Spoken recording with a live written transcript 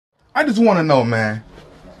I just want to know, man.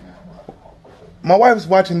 My wife's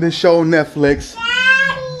watching this show on Netflix.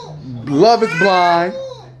 Love is Blind.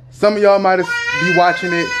 Some of y'all might be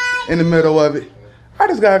watching it in the middle of it. I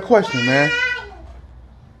just got a question, man.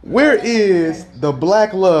 Where is the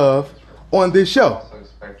black love on this show?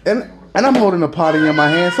 And I'm holding a potty in my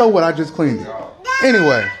hand, so what? I just cleaned it.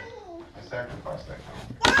 Anyway,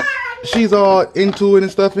 she's all into it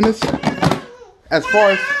and stuff in this. As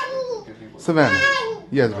far as Savannah,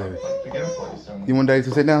 yes, baby. You want Daddy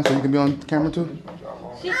to sit down so you can be on camera too?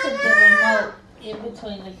 She put the remote in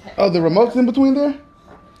between the. Oh, the remote's in between there?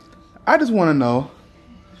 I just want to know.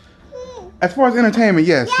 As far as entertainment,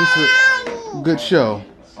 yes, it's a good show.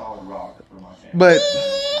 But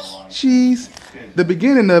the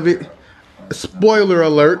beginning of it, spoiler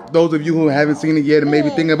alert, those of you who haven't seen it yet and maybe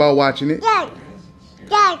thinking about watching it.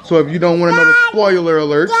 So if you don't want to know the spoiler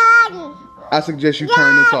alert, I suggest you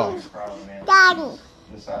turn this off.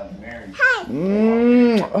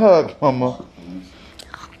 Hug, mama.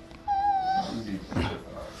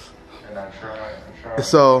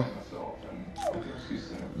 So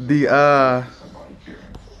it's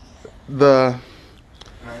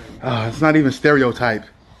not even stereotype.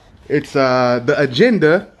 It's the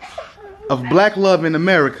agenda of black love in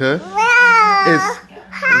America is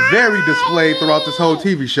very displayed throughout this whole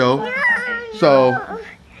TV show. So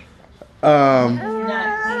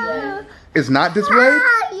it's not displayed.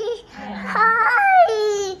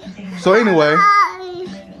 So anyway,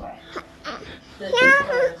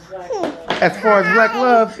 as far as black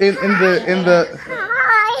love in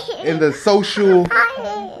the social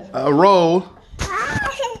role,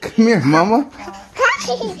 come here, mama.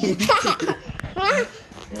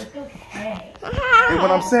 And what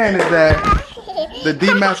I'm saying is that the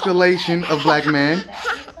demasculation of black men,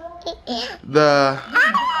 the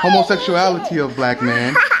homosexuality of black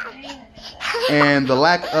men, and the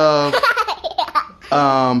lack of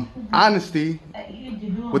honesty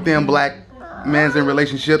within black men's and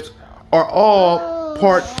relationships are all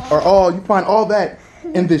you find all that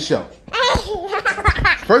in this show.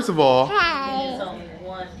 First of all,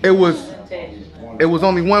 it was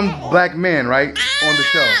only one black man, right, on the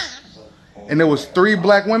show. And there was 3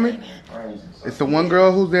 black women. It's the one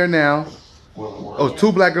girl who's there now. Oh, it's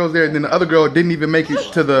 2 black girls there, and then the other girl didn't even make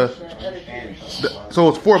it to so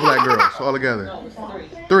it's 4 black girls altogether.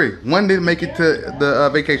 3. One didn't make it to the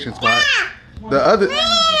vacation spot. The other.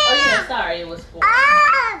 Oh yeah, sorry, it was 4.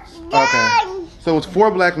 Okay, so it's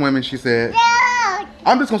 4 black women. She said.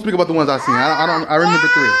 I'm just gonna speak about the ones I've seen. I remember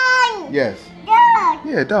 3. Yes.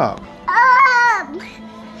 Yeah, dog.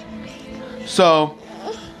 So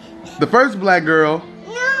the first black girl.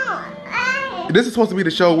 This is supposed to be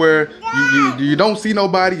the show where you don't see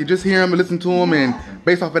nobody, you just hear them and listen to them, and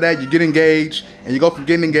based off of that, you get engaged, and you go from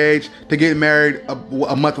getting engaged to getting married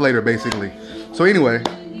a month later, basically. So anyway,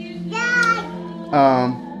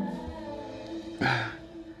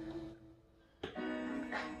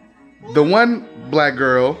 the one black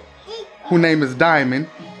girl, whose name is Diamond,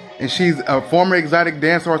 and she's a former exotic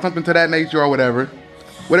dancer or something to that nature or whatever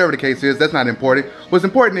the case is, that's not important. What's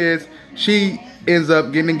important is she ends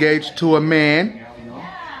up getting engaged to a man,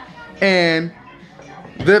 and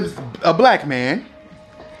a black man.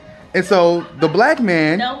 And so the black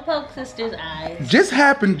man don't poke sister's eyes. just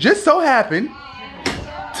so happened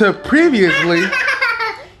to previously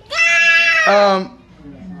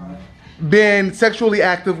been sexually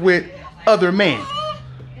active with other men.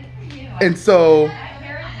 And so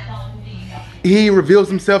he reveals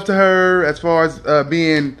himself to her as far as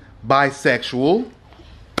being bisexual.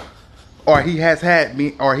 Or he has had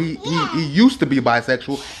me, or he used to be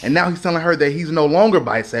bisexual, and now he's telling her that he's no longer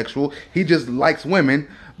bisexual. He just likes women,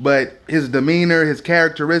 but his demeanor, his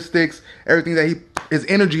characteristics, everything his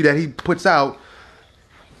energy that he puts out.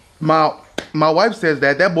 My wife says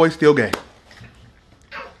that boy's still gay.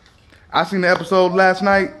 I seen the episode last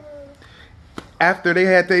night. After they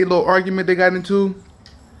had their little argument they got into,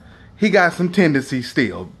 he got some tendencies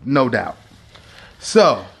still, no doubt.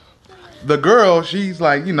 So the girl, she's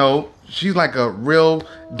like, she's like a real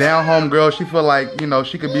down-home girl. She feel like,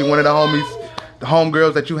 she could be one of the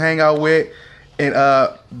homegirls that you hang out with. And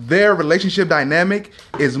their relationship dynamic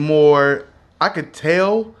is more, I could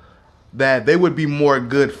tell that they would be more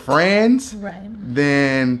good friends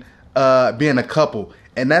than being a couple.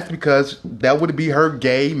 And that's because that would be her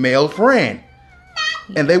gay male friend.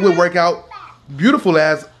 And they would work out beautiful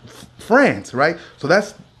as friends, right? So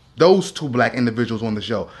that's those 2 black individuals on the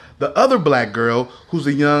show. The other black girl, who's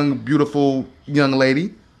a young, beautiful young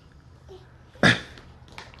lady,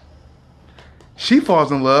 she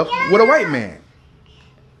falls in love with a white man.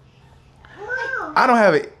 I don't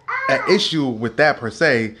have an issue with that per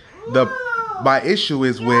se. my issue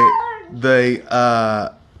is with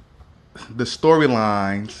the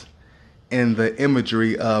storylines and the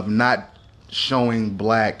imagery of not showing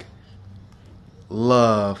black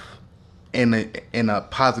love in a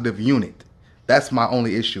positive unit. That's my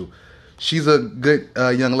only issue. She's a good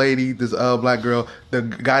young lady, this black girl. The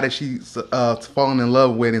guy that she's fallen in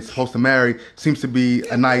love with and supposed to marry seems to be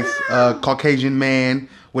a nice Caucasian man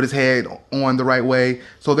with his head on the right way.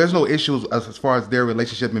 So there's no issues as far as their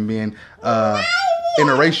relationship and being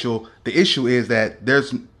interracial. The issue is that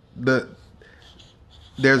there's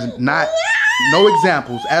not no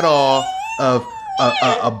examples at all of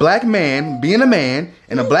a black man being a man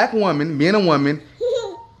and a black woman being a woman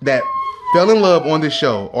that fell in love on this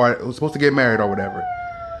show or was supposed to get married or whatever.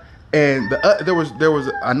 And there was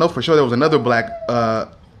I know for sure there was another black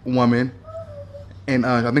woman, and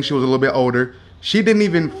I think she was a little bit older. She didn't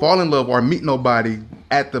even fall in love or meet nobody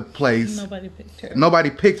at the place. Nobody picked her. Nobody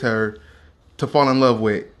picked her to fall in love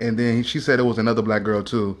with. And then she said it was another black girl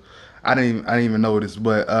too. I didn't even notice,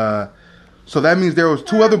 but so that means there was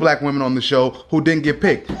 2 other black women on the show who didn't get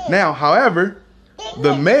picked. Now, however,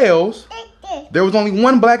 the males, there was only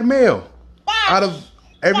 1 black male out of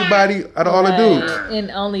everybody, out of all the dudes. And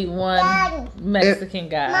only 1 Mexican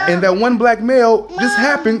guy. And that 1 black male just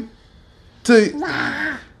happened to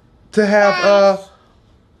have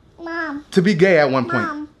to be gay at one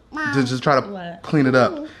point. To just try to clean it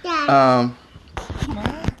up.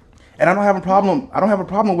 And I don't have a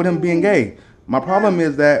problem with him being gay. My problem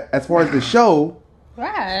is that as far as the show,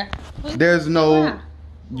 there's no,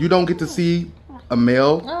 you don't get to see a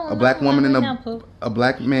male, a black woman, and a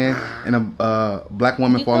black man and a black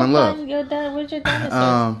woman fall in love.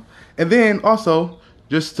 And then also,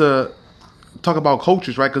 just to talk about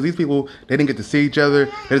cultures, right? Because these people, they didn't get to see each other.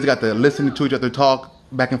 They just got to listen to each other talk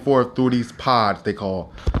back and forth through these pods, they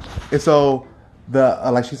call. And so,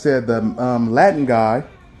 like she said, the Latin guy,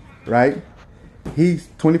 right? He's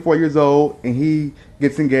 24 years old, and he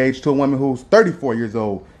gets engaged to a woman who's 34 years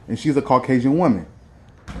old, and she's a Caucasian woman.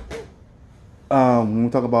 When we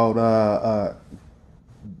talk about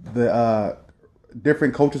the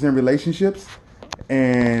different cultures and relationships,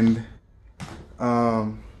 and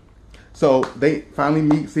so they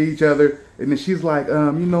finally see each other, and then she's like,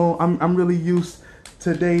 I'm really used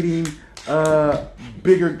to dating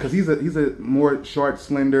bigger, because he's a more short,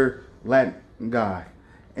 slender Latin guy,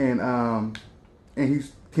 and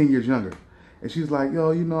he's 10 years younger. And she's like,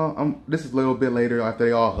 this is a little bit later after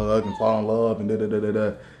they all hug and fall in love and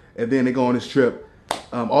da-da-da-da-da. And then they go on this trip.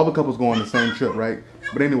 All the couples go on the same trip, right?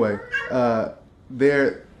 But anyway,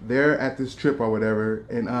 they're at this trip or whatever,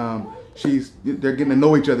 and they're getting to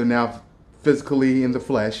know each other now, physically in the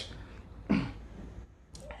flesh.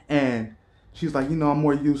 And she's like, I'm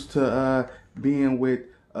more used to being with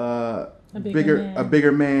a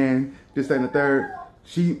bigger man, this, that, and the third.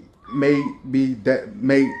 She may be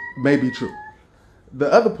true.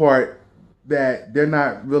 The other part that they're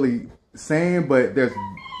not really saying, but there's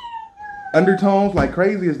undertones like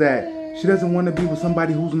crazy, is that she doesn't want to be with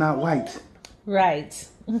somebody who's not white. Right.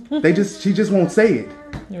 She just won't say it.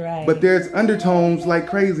 Right. But there's undertones like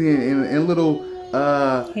crazy and little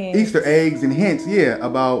Easter eggs and hints,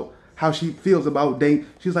 about how she feels about dating.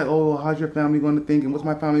 She's like, oh, how's your family going to think? And what's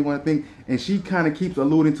my family going to think? And she kind of keeps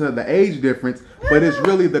alluding to the age difference, but it's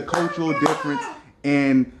really the cultural difference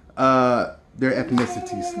in their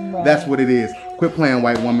ethnicities. Right. That's what it is. Quit playing,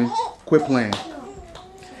 white woman. Quit playing.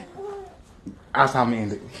 That's how I'm going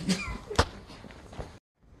to end it.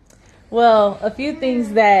 Well, a few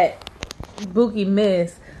things that Buki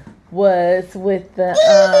missed was with the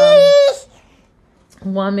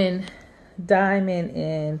woman Diamond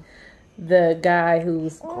and the guy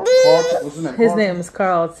who's his name is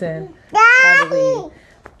Carlton, I believe,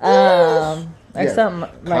 or something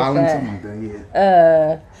like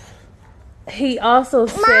that. He also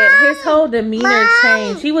said his whole demeanor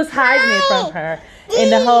changed. He was hiding it from her,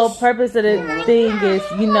 and the whole purpose of the thing is,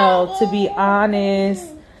 to be honest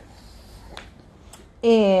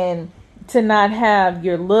and to not have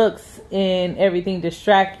your looks and everything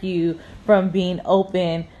distract you from being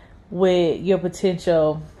open with your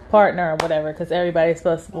potential partner or whatever, because everybody's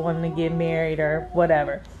supposed to want to get married or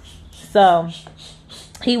whatever. So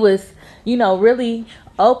he was, really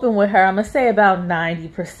open with her. I'm gonna say about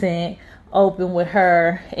 90% open with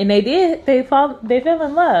her, and they fell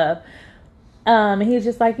in love. And he was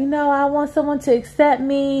just like, I want someone to accept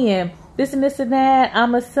me and this and this and that.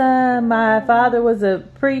 I'm a son. My father was a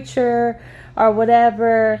preacher or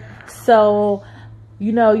whatever. So,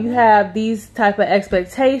 you have these type of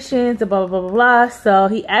expectations, blah, blah, blah, blah, blah. So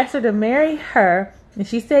he asked her to marry her, and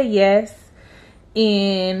she said yes.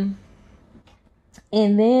 And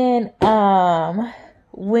And then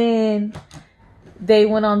when they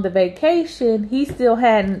went on the vacation, he still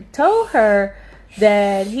hadn't told her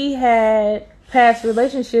that he had past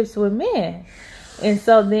relationships with men. And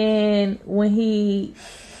so then when he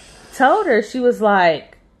told her, she was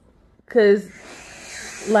like, cause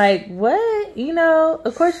like, what? You know,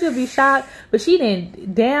 of course she'll be shocked, but she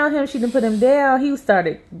didn't down him. She didn't put him down. He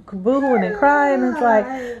started boohooing and crying. And it's like,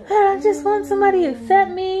 I just want somebody to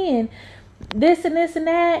accept me and this and this and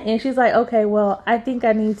that. And she's like, okay, well, I think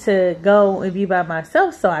I need to go and be by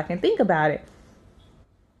myself so I can think about it.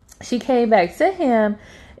 She came back to him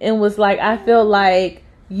and was like, I feel like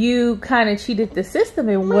you kind of cheated the system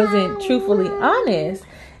and wasn't truthfully honest.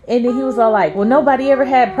 And then he was all like, well, nobody ever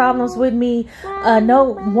had problems with me.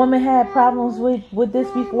 No woman had problems with this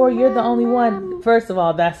before. You're the only one. First of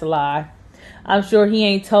all, that's a lie. I'm sure he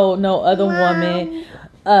ain't told no other woman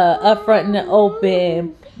up front in the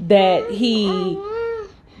open that he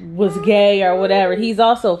was gay or whatever. He's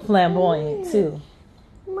also flamboyant too.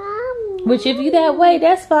 Which if you that way,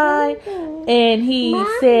 that's fine. And he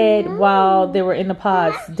said while they were in the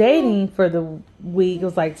pods dating for the week, it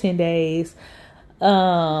was like 10 days.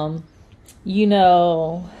 You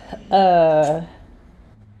know,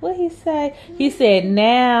 what he say? He said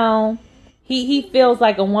now he feels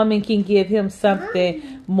like a woman can give him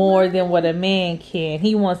something more than what a man can.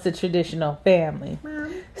 He wants the traditional family.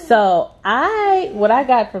 So what I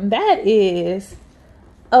got from that is,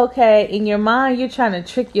 okay, in your mind, you're trying to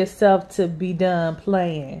trick yourself to be done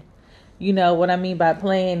playing. You know, what I mean by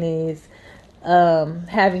playing is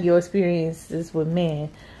having your experiences with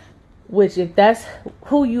men. Which, if that's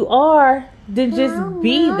who you are, then just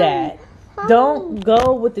be that. Don't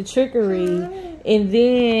go with the trickery. And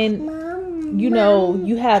then, you know,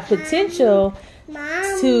 you have potential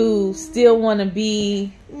to still want to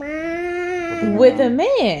be with a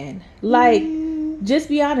man. Like, just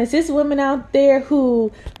be honest. There's women out there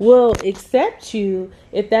who will accept you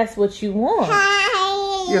if that's what you want.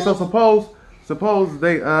 Yeah, so suppose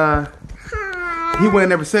they he would have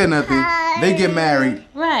never said nothing. They get married,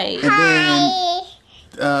 right? And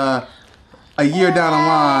then a year down the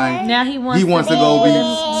line, now he wants to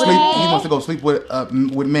go sleep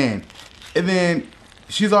with men, and then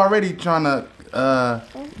she's already trying to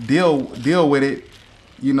deal with it,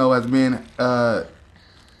 you know, as being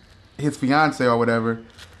his fiance or whatever,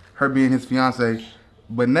 her being his fiance.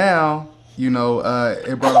 But now, you know,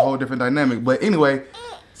 it brought a whole different dynamic. But anyway,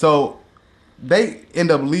 so they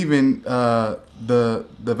end up leaving the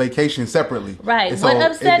vacation separately. Right. So what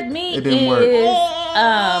upset me is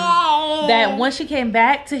that when she came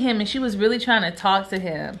back to him and she was really trying to talk to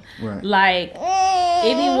him, right. Like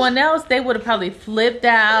anyone else, they would have probably flipped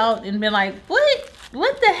out and been like,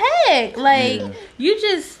 what the heck? Like, you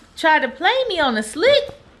just tried to play me on the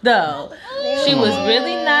slick, though. She was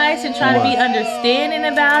really nice and trying to be understanding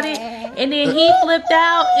about it. And then he flipped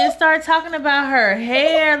out and started talking about her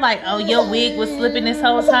hair. Like, oh, your wig was slipping this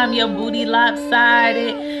whole time. Your booty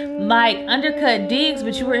lopsided. Like, undercut digs.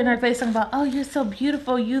 But you were in her face talking about, oh, you're so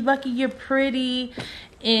beautiful. You lucky you're pretty.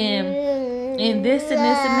 And this and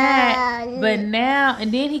this and that. But now,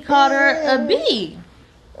 and then he called her a B.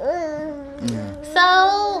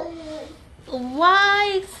 So,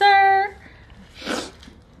 why, sir?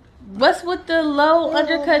 What's with the low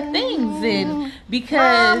undercut things? And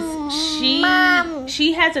because she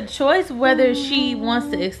has a choice whether she wants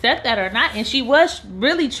to accept that or not, and she was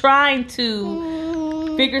really trying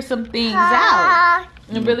to figure some things out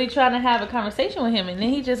and really trying to have a conversation with him, and then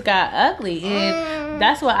he just got ugly, and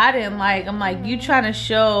that's what I didn't like. I'm like, you trying to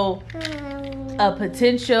show a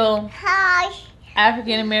potential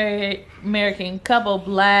African American couple,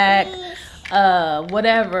 black,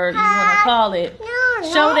 whatever you want to call it,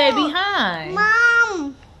 show that behind.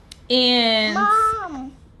 Mom. And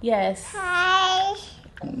Mom. Yes. Hi.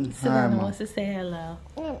 Savannah wants to say hello.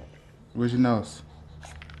 Where's your nose?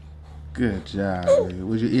 Good job. Baby.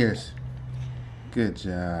 Where's your ears? Good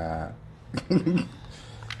job.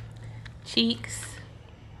 Cheeks.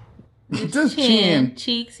 Just chin.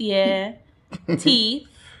 Cheeks, yeah. Teeth.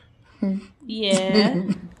 Yeah.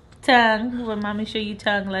 Tongue. Well, mommy showed you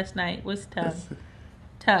tongue last night. What's tongue?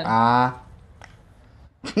 Tongue.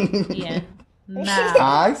 Yeah. Nah.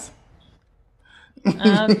 Eyes.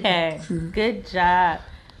 Okay. Good job.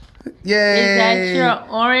 Yay. Is that your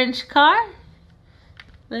orange car?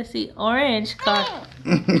 Let's see. Orange car.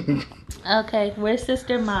 Okay. Where's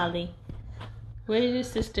Sister Molly? Where's your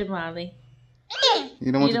Sister Molly?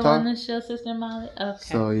 You don't want you to don't talk? want to show Sister Molly? Okay.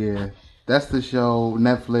 So, yeah. That's the show.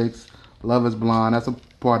 Netflix. Love is Blind. That's a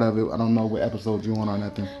part of it. I don't know what episode you want or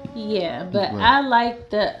nothing. Yeah, but I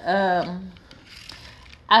like the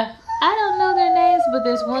I don't know their names, but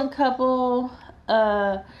there's one couple.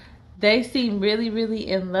 They seem really, really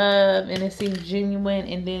in love, and it seems genuine.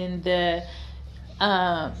 And then the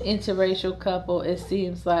interracial couple, it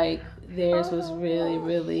seems like theirs was really,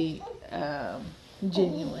 really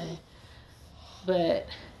genuine. But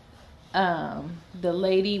the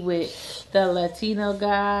lady with the Latino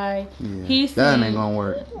guy, that ain't gonna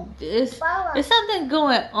work. It's something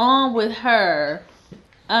going on with her.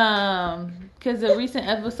 Because the recent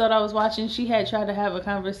episode I was watching, she had tried to have a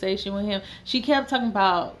conversation with him. She kept talking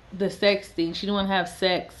about the sex thing. She didn't want to have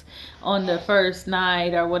sex on the first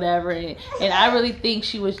night or whatever. And I really think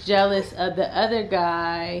she was jealous of the other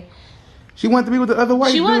guy. She wanted to be with the other white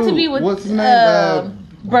dude. She wanted to be with what's his name?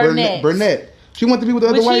 Burnett. She wanted to be with the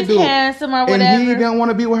other white dude. Handsome or whatever. And he didn't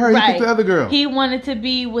want to be with her. Right. He picked the other girl. He wanted to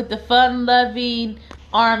be with the fun-loving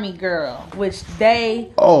army girl, which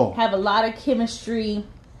they have a lot of chemistry.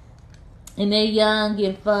 And they're young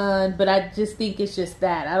and fun, but I just think it's just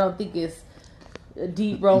that. I don't think it's a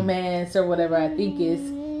deep romance or whatever. I think it's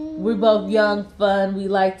we're both young, fun. We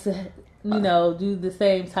like to, do the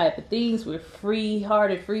same type of things. We're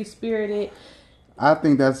free-hearted, free-spirited. I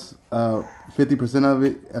think that's 50% of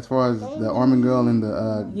it as far as the army girl and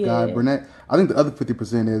the guy Burnett. I think the other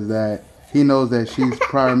 50% is that he knows that she's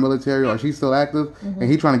prior military or she's still active, and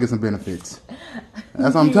he's trying to get some benefits.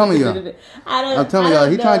 That's what I'm telling y'all. I'm telling y'all,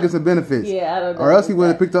 he's trying to get some benefits. Yeah, I don't know. Or else he would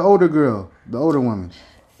have picked the older girl, the older woman.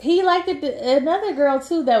 He liked another girl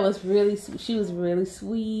too that was really, she was really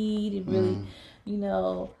sweet and really,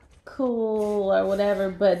 cool or whatever.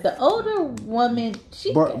 But the older woman,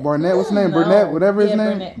 she Barnett, what's his name? Burnett, whatever his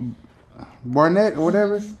name. Barnett or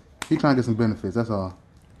whatever. He trying to get some benefits. That's all.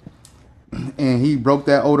 And he broke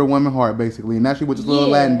that older woman's heart basically. And now she with this little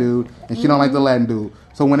Latin dude, and she don't like the Latin dude.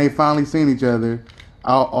 So when they finally seen each other,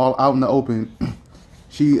 out in the open,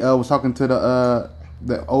 she was talking to the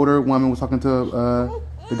older woman was talking to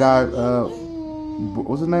the guy.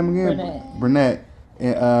 What's his name again? Burnett.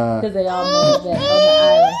 Because they all know that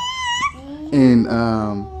on the island.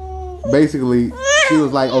 And basically, she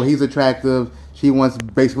was like, "Oh, he's attractive." She wants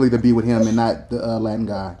basically to be with him and not the Latin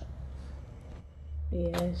guy.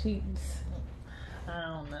 Yeah, I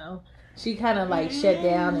don't know. She kind of like shut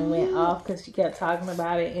down and went off because she kept talking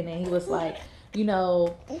about it. And then he was like,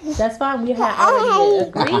 that's fine. We had already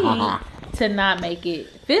agreed to not make it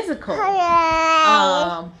physical.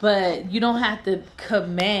 But you don't have to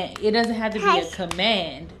command. It doesn't have to be a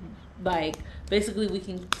command. Like, basically, we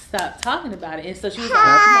can stop talking about it. And so she was like,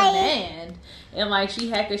 command. And like, she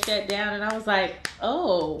had to shut down. And I was like,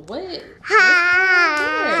 oh, what? She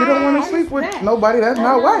don't want to sleep with nobody. That's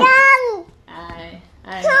not right.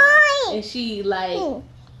 I know. And she like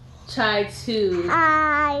tried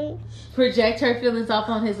to project her feelings off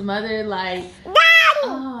on his mother, like,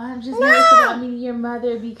 oh, I'm just nervous about meeting your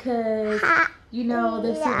mother because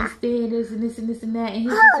there's certain standards and this and this and that. And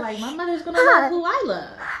he's just like, my mother's gonna love who I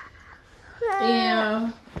love.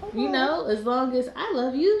 And as long as I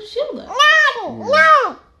love you, she'll love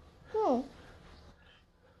you.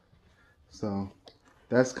 So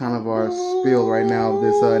that's kind of our spiel right now of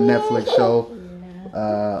this Netflix show.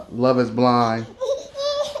 Love is Blind.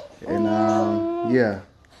 And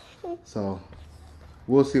so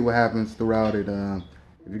we'll see what happens throughout it. If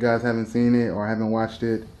you guys haven't seen it or haven't watched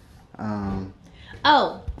it,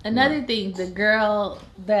 another thing, the girl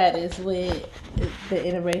that is with the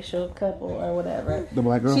interracial couple or whatever, the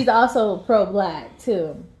black girl, she's also pro-black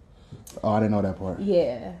too. Oh, I didn't know that part.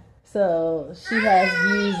 Yeah. So she has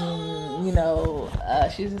views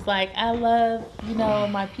and, she's just like, I love,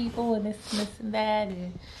 my people and this and that.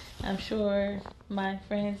 And I'm sure my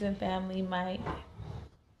friends and family might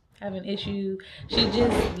have an issue. She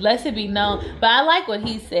just lets it be known. But I like what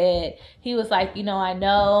he said. He was like, I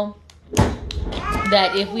know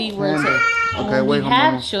that if we were to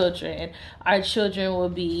have children, our children will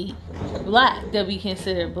be black. They'll be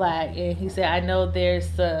considered black. And he said, I know there's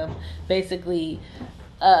some basically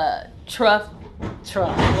there's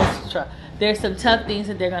some tough things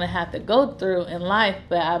that they're gonna have to go through in life,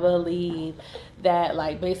 but I believe that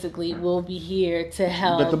basically we'll be here to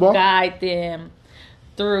help guide them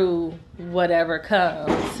through whatever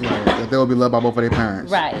comes. Right, that they will be loved by both of their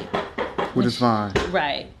parents. Right. Which is fine.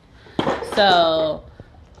 Right. So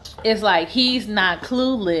it's like he's not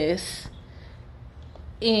clueless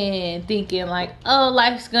in thinking like, oh,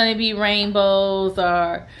 life's gonna be rainbows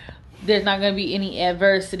or there's not going to be any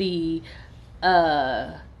adversity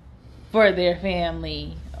for their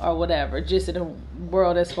family or whatever. Just in the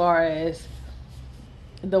world as far as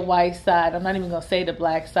the white side. I'm not even going to say the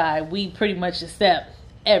black side. We pretty much accept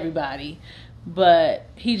everybody. But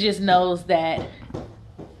he just knows that.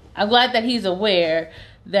 I'm glad that he's aware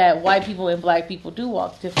that white people and black people do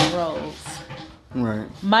walk different roads. Right.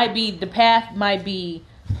 Might be the path might be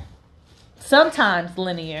sometimes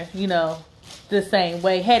linear, you know, the same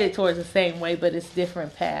way, headed towards the same way, but it's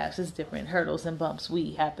different paths, it's different hurdles and bumps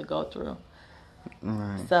we have to go through.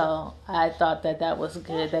 Right. So I thought that was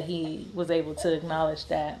good that he was able to acknowledge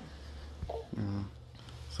that. Yeah.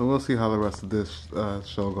 So we'll see how the rest of this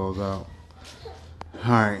show goes out.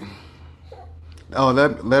 All right. Oh,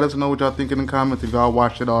 let us know what y'all think in the comments if y'all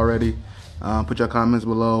watched it already. Put your comments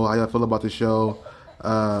below how y'all feel about the show,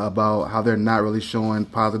 about how they're not really showing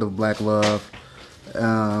positive black love,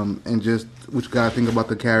 and just what you guys think about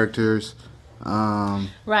the characters.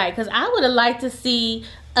 Right, because I would have liked to see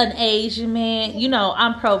an Asian man. You know,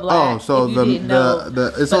 I'm pro-black. Oh, so if you didn't know,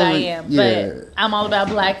 it's but only, I am. yeah. But I'm all about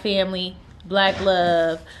black family, black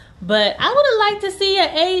love. But I would have liked to see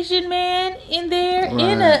an Asian man in there, Right.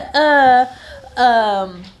 in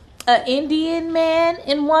a Indian man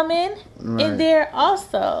and woman Right. in there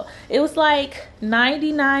also. It was like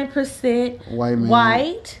 99% White man.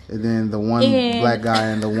 white. And then the one black guy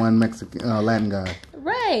and the one Mexican Latin guy.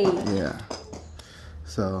 Right. Yeah.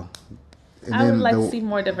 So. And I would then like to see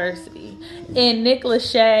more diversity. And Nick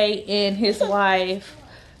Lachey and his wife,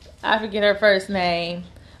 I forget her first name,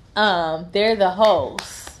 they're the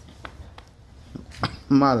hosts.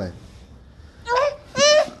 Male.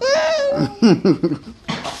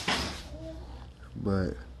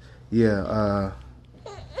 But yeah,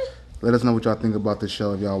 let us know what y'all think about the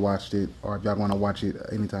show if y'all watched it or if y'all want to watch it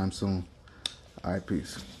anytime soon. All right,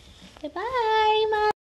 peace. Goodbye.